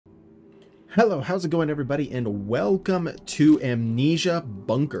Hello, how's it going everybody, and welcome to Amnesia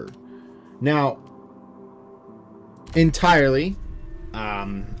Bunker. Now, entirely,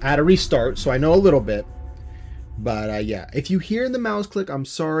 I had a restart, so I know a little bit, but yeah, if you hear the mouse click, I'm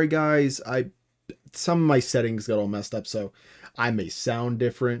sorry guys, some of my settings got all messed up, so I may sound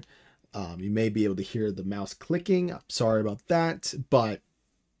different. You may be able to hear the mouse clicking, I'm sorry about that, but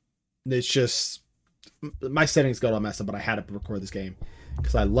it's just, my settings got all messed up, but I had to record this game.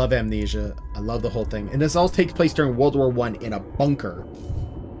 Because I love Amnesia. I love the whole thing. And this all takes place during World War I in a bunker.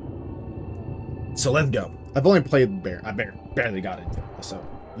 So let's go. I've only played I barely got into it. So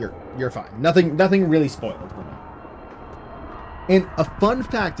you're fine. Nothing really spoiled for me. And a fun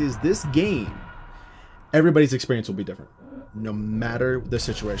fact is this game, everybody's experience will be different. No matter the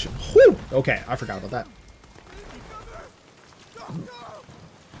situation. Whew! Okay, I forgot about that.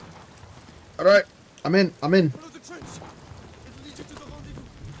 Alright. I'm in.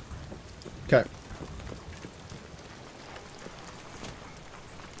 Okay.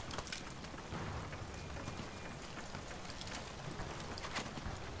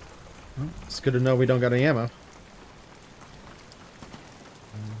 Well, it's good to know we don't got any ammo.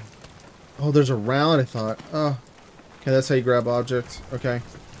 Oh, there's a round, I thought. Oh. Okay, that's how you grab objects. Okay.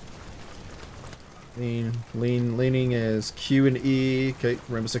 Leaning is Q and E. Okay,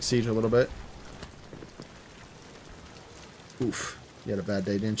 Rainbow Six Siege a little bit. Oof. You had a bad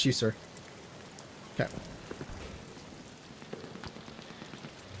day, didn't you, sir? Okay.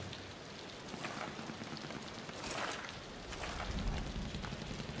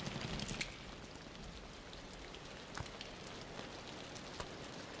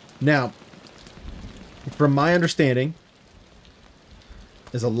 Now, from my understanding,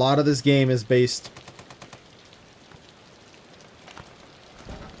 is a lot of this game is based...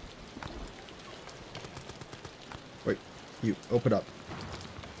 Wait, you, open up.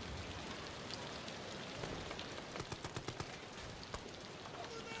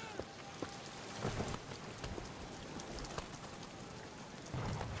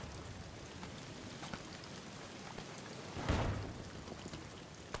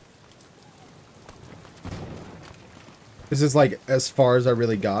 This is like as far as I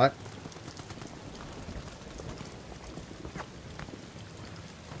really got.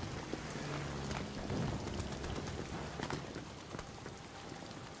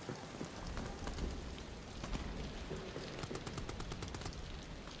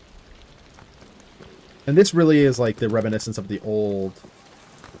 And this really is like the reminiscence of the old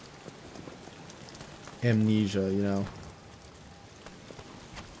Amnesia, you know?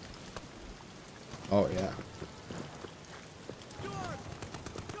 Oh, yeah.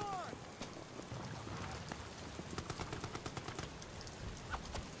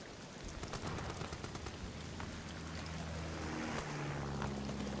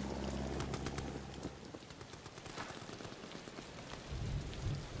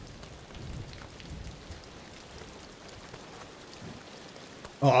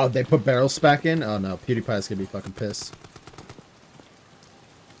 Oh, they put barrels back in? Oh no, PewDiePie's gonna be fucking pissed.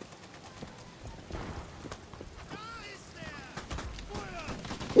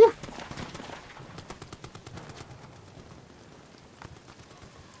 Woo!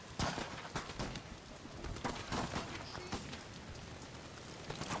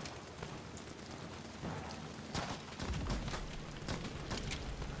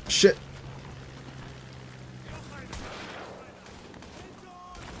 Shit.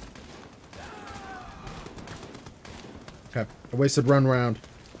 Okay, I wasted run round.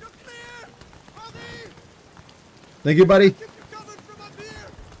 Thank you, buddy.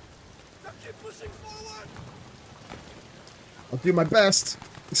 I'll do my best.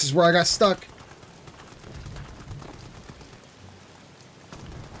 This is where I got stuck.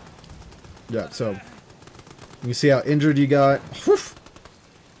 Yeah, so you can see how injured you got. Whew.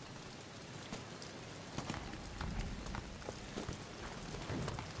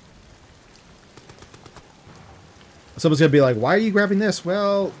 Someone's gonna be like, why are you grabbing this?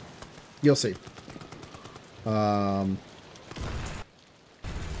 Well, you'll see.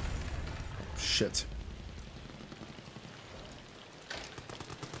 Shit.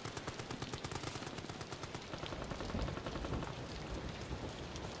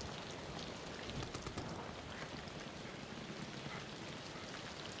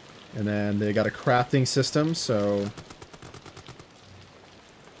 And then they got a crafting system, so...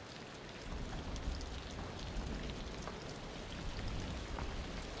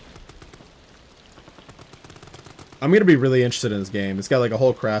 I'm going to be really interested in this game. It's got like a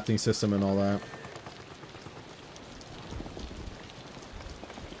whole crafting system and all that.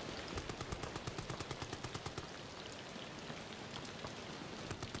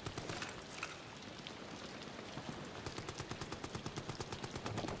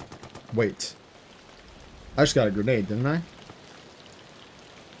 Wait. I just got a grenade, didn't I?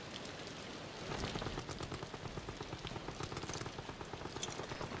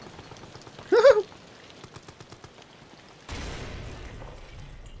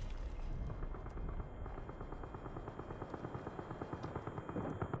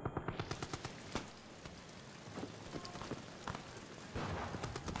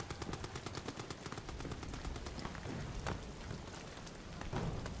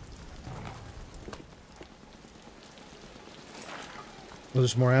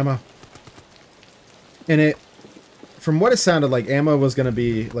 There's more ammo. And it, from what it sounded like, ammo was going to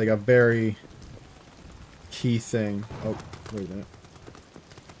be like a very key thing. Oh, wait a minute.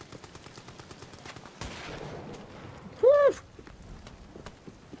 Woo!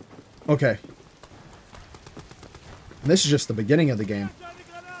 Okay. And this is just the beginning of the game.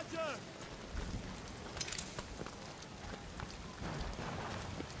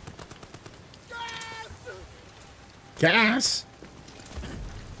 Gas!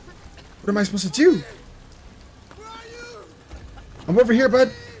 What am I supposed to do? I'm over here,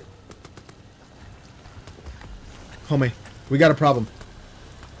 bud. Homie, we got a problem.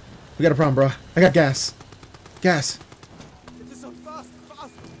 We got a problem, bro. I got gas. Gas.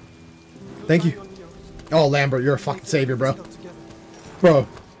 Thank you. Oh, Lambert, you're a fucking savior, bro. Bro.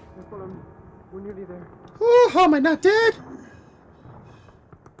 Oh, how am I not dead?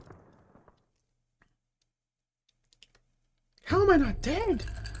 How am I not dead?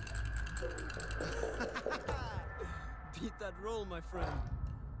 Beat that roll, my friend.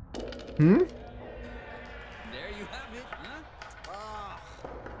 Hmm? There you have it, huh? Ah,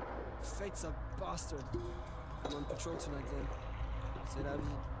 fate's a bastard. I'm on patrol tonight, then. C'est la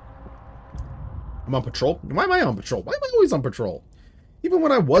vie. I'm on patrol? Why am I on patrol? Why am I always on patrol? Even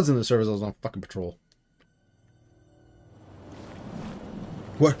when I was in the service, I was on fucking patrol.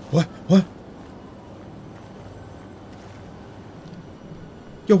 What?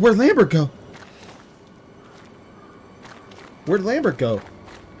 Yo, where'd Lambert go? Where'd Lambert go?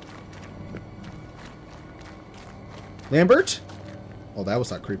 Lambert? Oh, that was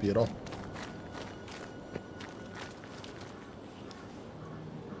not creepy at all.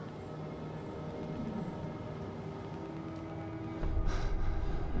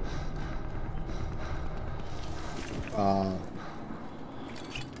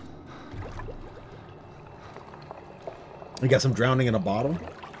 I guess I'm drowning in a bottle.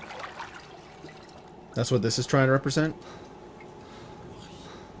 That's what this is trying to represent.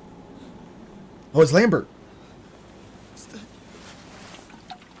 Oh, it's Lambert.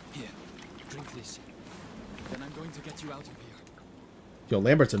 Here, drink this. Then I'm going to get you out of here. Yo,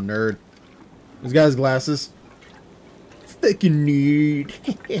 Lambert's a nerd. He's got his glasses. Fucking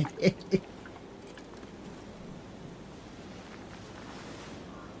nerd.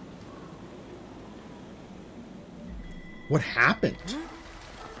 What happened?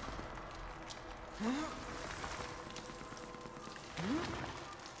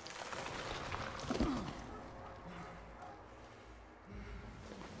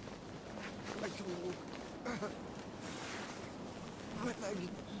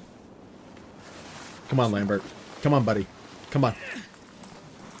 Come on, Lambert. Come on, buddy. Come on.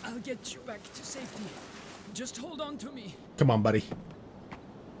 I'll get you back to safety. Just hold on to me. Come on, buddy.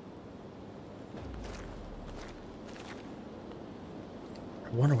 I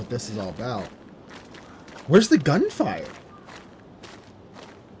wonder what this is all about. Where's the gunfire?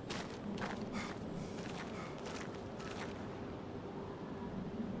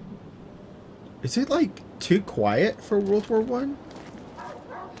 Is it like too quiet for World War I?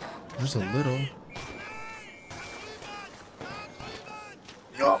 There's a little.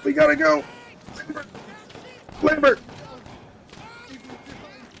 Oh, we gotta go. Lambert. Lambert.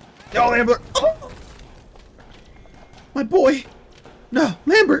 Yo, Lambert. Oh. My boy. No,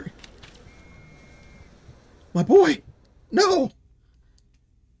 Lambert. My boy. No.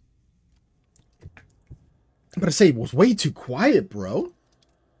 I'm gonna say it was way too quiet, bro.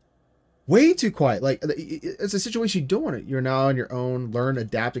 Way too quiet. Like, it's a situation you don't want it. You're now on your own. Learn,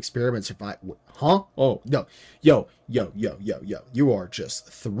 adapt, experiment, survive. Huh? Oh, no. Yo. You are just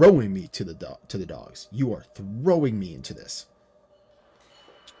throwing me to the dogs. You are throwing me into this.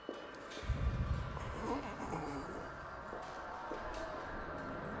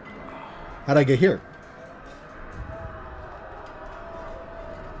 How'd I get here?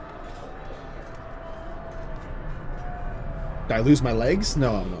 Did I lose my legs?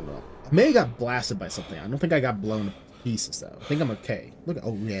 No. I may have got blasted by something. I don't think I got blown to pieces, though. I think I'm okay. Look at...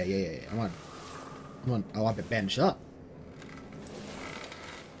 Oh, yeah. I'm on... Oh, I've been bandaged up.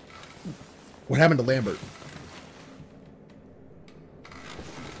 What happened to Lambert?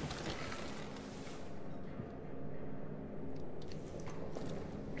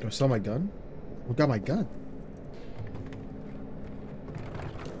 saw my gun? Who got my gun?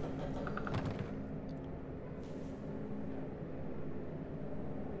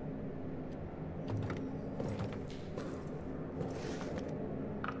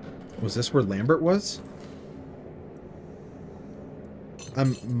 Was this where Lambert was?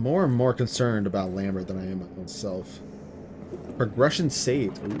 I'm more and more concerned about Lambert than I am my own self. Progression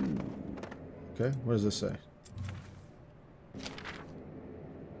saved. Ooh. Okay, what does this say?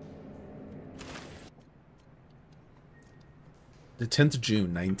 The 10th of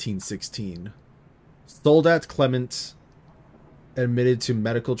June, 1916. Soldat Clement admitted to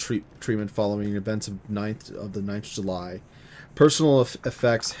medical treatment following events of the 9th of July. Personal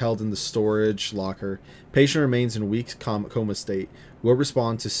effects held in the storage locker. Patient remains in weak coma state. Will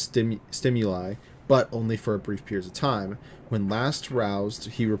respond to stimuli, but only for a brief period of time. When last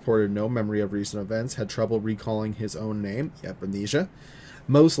roused, he reported no memory of recent events, had trouble recalling his own name, amnesia,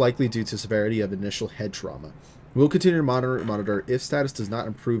 most likely due to severity of initial head trauma. We'll continue to monitor. If status does not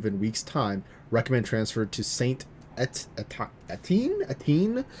improve in weeks' time, recommend transfer to St.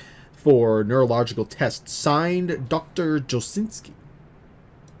 Etienne for neurological tests. Signed, Dr. Josinski.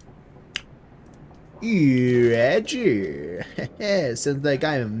 Roger. Sounds like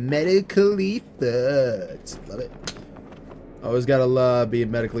I'm medically fucked. Love it. Always gotta love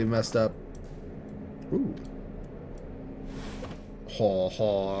being medically messed up. Ooh.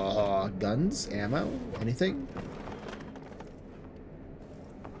 Guns, ammo, anything?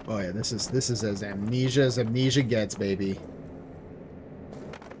 Oh yeah, this is as amnesia gets, baby.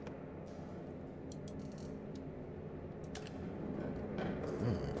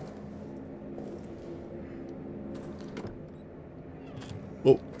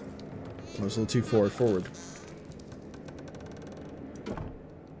 Oh, I was a little too forward.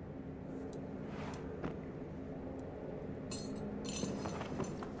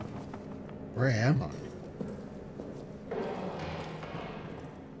 Where am I?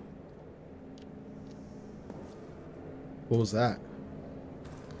 What was that?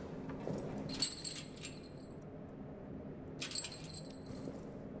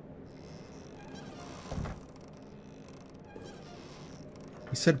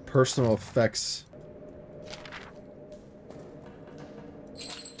 He said personal effects.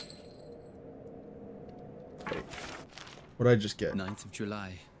 Wait. What did I just get? 9th of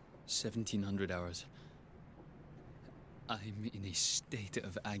July, 1700 hours. I'm in a state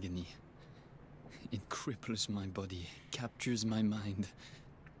of agony. It cripples my body, captures my mind,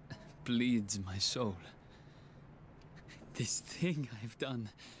 bleeds my soul. This thing I've done,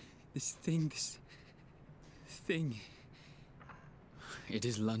 this thing. It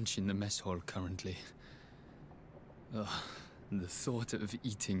is lunch in the mess hall currently. The thought of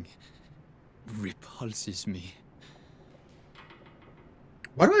eating repulses me.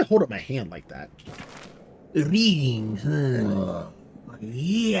 Why do I hold up my hand like that? Reading, huh?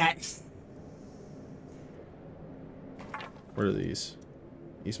 Yes. What are these?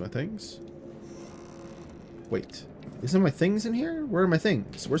 These my things? Wait. Isn't my things in here? Where are my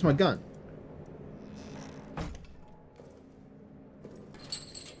things? Where's my gun?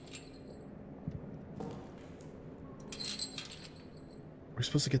 We're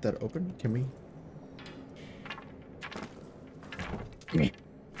supposed to get that open? Can we?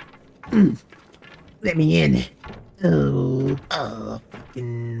 Let me in. Oh,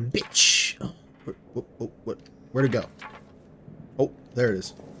 fucking bitch. Oh, what? Where'd it go? Oh, there it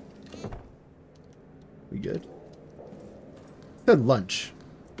is. We good? Had lunch.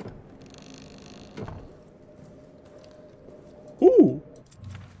 Ooh.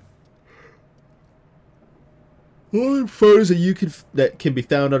 All photos that can be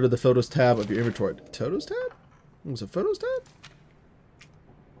found under the Photos tab of your inventory. Photos tab? Was it Photos tab?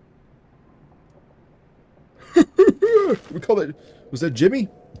 We call it. Was that Jimmy?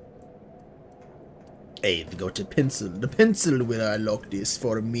 I've got a pencil. The pencil will unlock this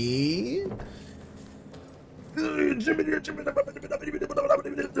for me.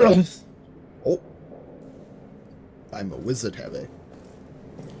 Oh. I'm a wizard, have I?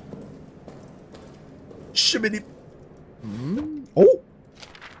 Shimmy. Oh.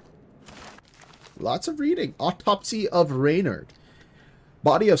 Lots of reading. Autopsy of Reynard.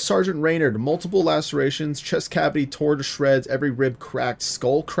 Body of Sergeant Reynard. Multiple lacerations. Chest cavity torn to shreds. Every rib cracked.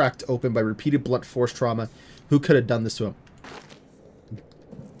 Skull cracked open by repeated blunt force trauma. Who could have done this to him?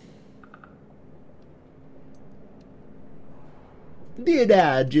 Did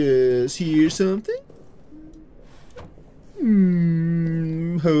I just hear something?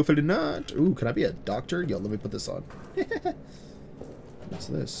 Hopefully not. Ooh, can I be a doctor? Yo, let me put this on. What's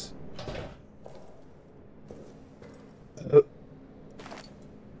this?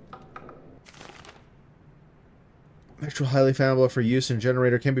 Extra highly flammable for use and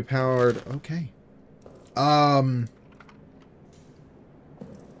generator can be powered. Okay. I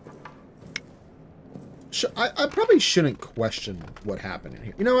probably shouldn't question what happened in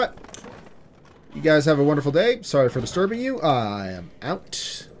here. You know what? You guys have a wonderful day. Sorry for disturbing you. I am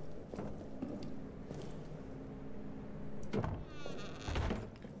out.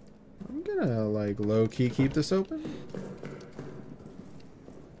 I'm gonna, like, low-key keep this open.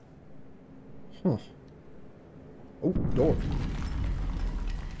 Huh. Oh, door.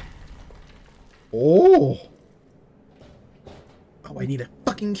 Oh! Oh, I need a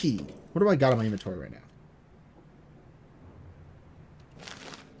fucking key. What do I got in my inventory right now?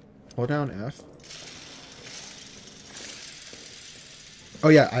 Hold down F. Oh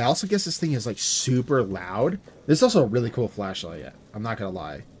yeah, I also guess this thing is like super loud. This is also a really cool flashlight, yeah. I'm not gonna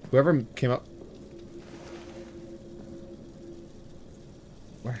lie. Whoever came up...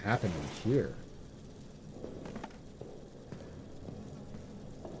 What happened in here?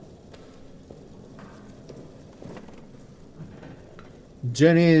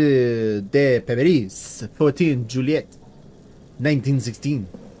 Jenny de Peveris, 14 Juliet, 1916.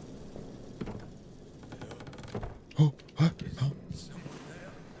 Oh, what? Oh.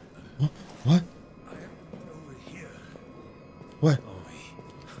 What? I am over here. What?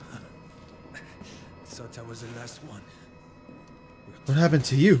 Thought I was the last one. What happened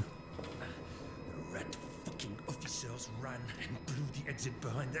to you? The rat fucking officers ran and blew the exit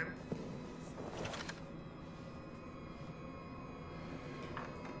behind them.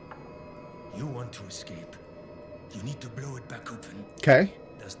 You want to escape. You need to blow it back open. Okay.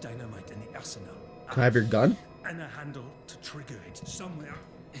 There's dynamite in the arsenal. Can I have your gun? And a handle to trigger it somewhere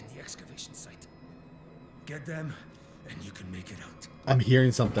in the excavation site. Get them, and you can make it out. I'm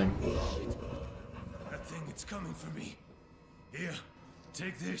hearing something. That thing, it's coming for me. Here,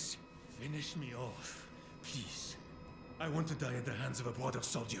 take this. Finish me off, please. I want to die at the hands of a border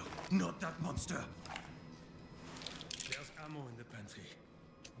soldier, not that monster. There's ammo in the pantry.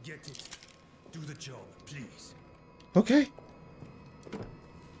 Get it. Do the job, please. Okay.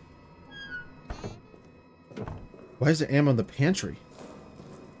 Why is there ammo in the pantry?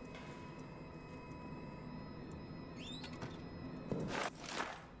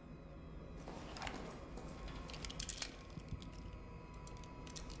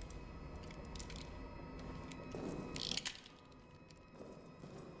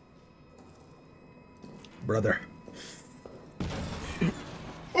 Brother.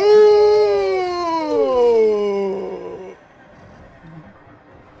 Oh!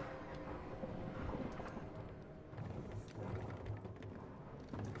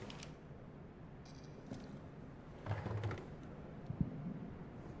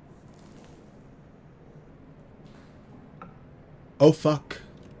 Oh fuck.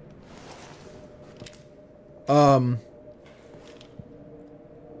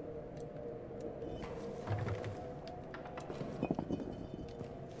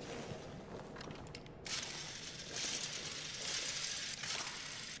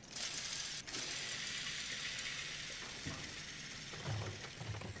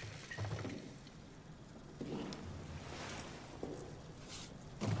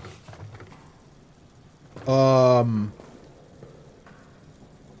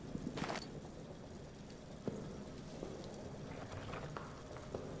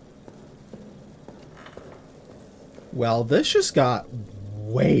 Well, this just got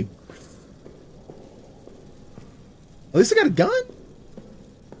way... At least I got a gun?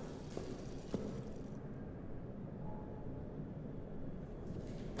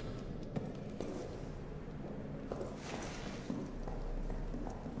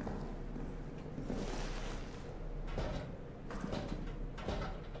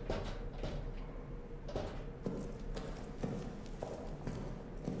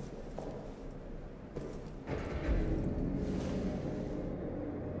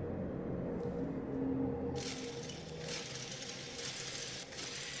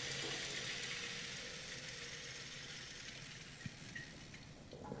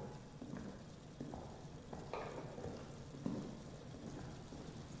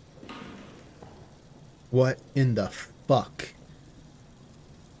 What in the fuck?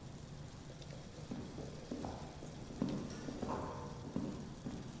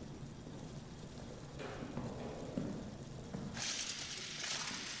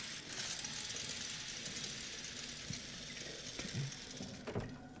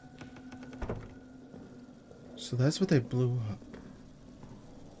 So that's what they blew up.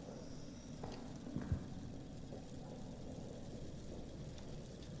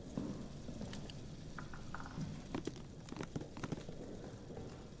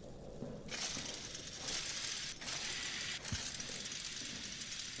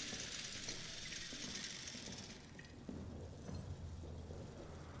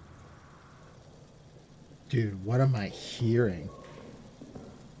 Dude, what am I hearing?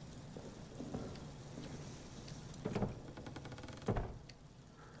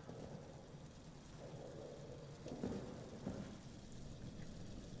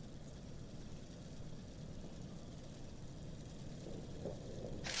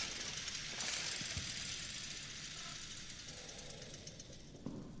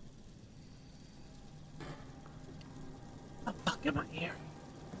 The fuck am I here?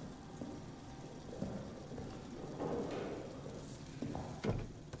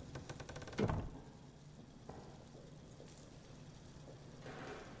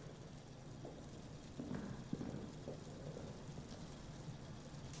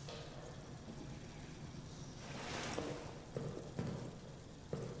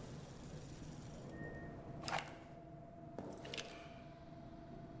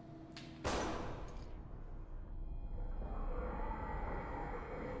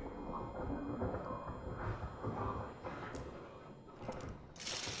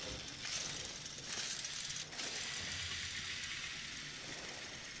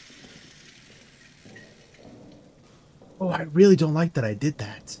 Oh, I really don't like that I did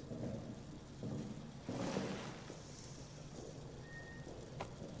that.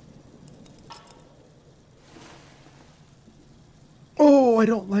 Oh, I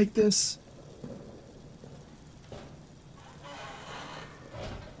don't like this.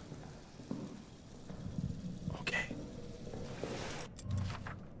 Okay.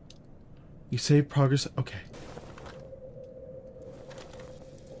 You save progress. Okay.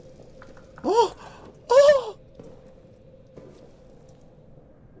 Oh! Oh!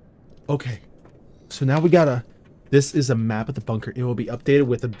 Okay. So now we gotta... This is a map of the bunker. It will be updated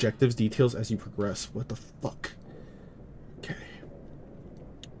with objectives details as you progress. What the fuck? Okay.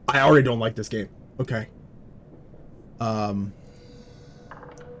 I already don't like this game. Okay. The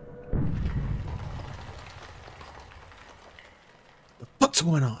fuck's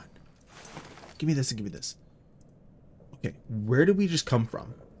going on? Give me this and give me this. Okay, where did we just come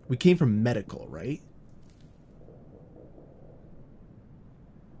from? We came from medical, right?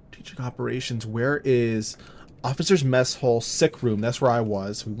 Strategic operations. Where is officers' mess hall, sick room? That's where I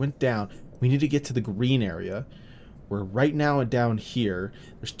was. We went down. We need to get to the green area. We're right now down here.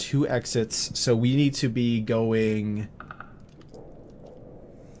 There's 2 exits, so we need to be going...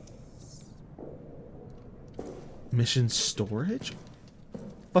 Mission storage?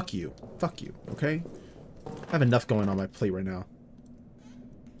 Fuck you. Fuck you, okay? I have enough going on my plate right now.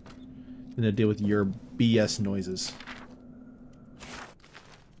 I'm gonna deal with your BS noises.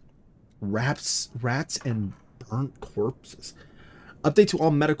 Rats and burnt corpses. Update to all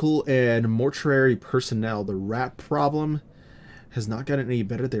medical and mortuary personnel. The rat problem has not gotten any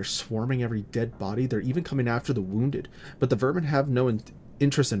better. They're swarming every dead body. They're even coming after the wounded. But the vermin have no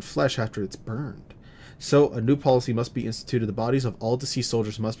interest in flesh after it's burned. So a new policy must be instituted. The bodies of all deceased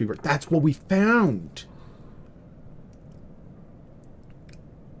soldiers must be burned. That's what we found!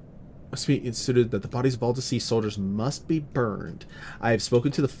 Must be instituted that the bodies of all deceased soldiers must be burned. I have spoken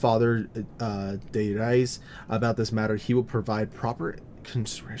to the father, de Reis, about this matter. He will provide proper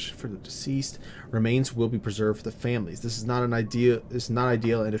consideration for the deceased. Remains will be preserved for the families. This is not an idea. It's not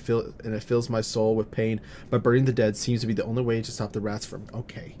ideal, and it fills my soul with pain. But burning the dead seems to be the only way to stop the rats from.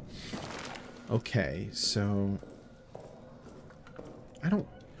 Okay. Okay, so I don't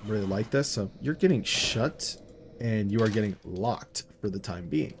really like this. So you're getting shut, and you are getting locked for the time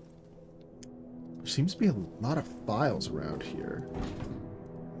being. There seems to be a lot of files around here.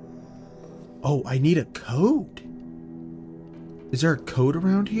 Oh, I need a code. Is there a code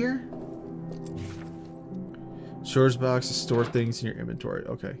around here? Storage boxes, store things in your inventory.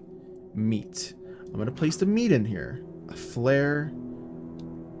 Okay. Meat. I'm going to place the meat in here. A flare.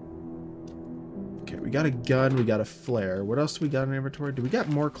 Okay, we got a gun. We got a flare. What else do we got in our inventory? Do we got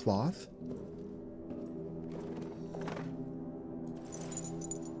more cloth?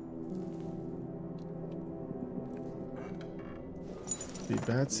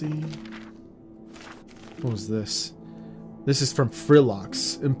 Batsy. What was this? This is from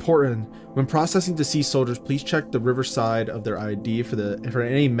Frilox. Important. When processing deceased soldiers, please check the riverside of their ID for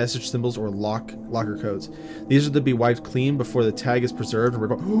any message symbols or locker codes. These are to be wiped clean before the tag is preserved. And we're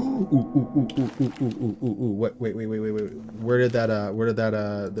going. Wait. Where did that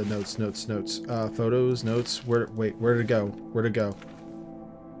the notes photos notes? Where did it go? Where'd it go?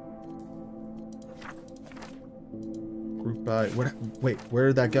 Group by what? Wait, where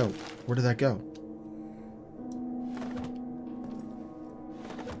did that go? Where did that go?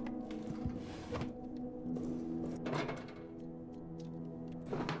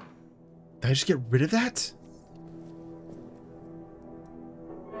 Did I just get rid of that?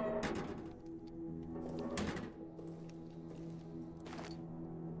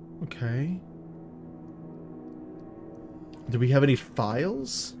 Okay. Do we have any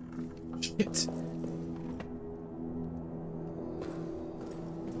files? Shit.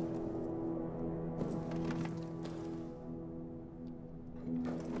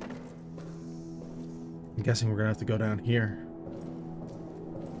 I'm guessing we're gonna have to go down here.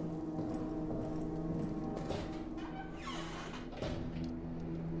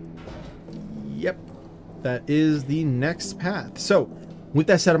 Yep. That is the next path. So, with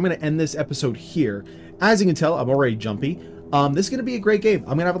that said, I'm going to end this episode here. As you can tell, I'm already jumpy. This is going to be a great game.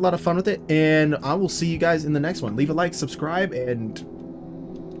 I'm going to have a lot of fun with it, and I will see you guys in the next one. Leave a like, subscribe, and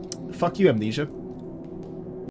fuck you, Amnesia.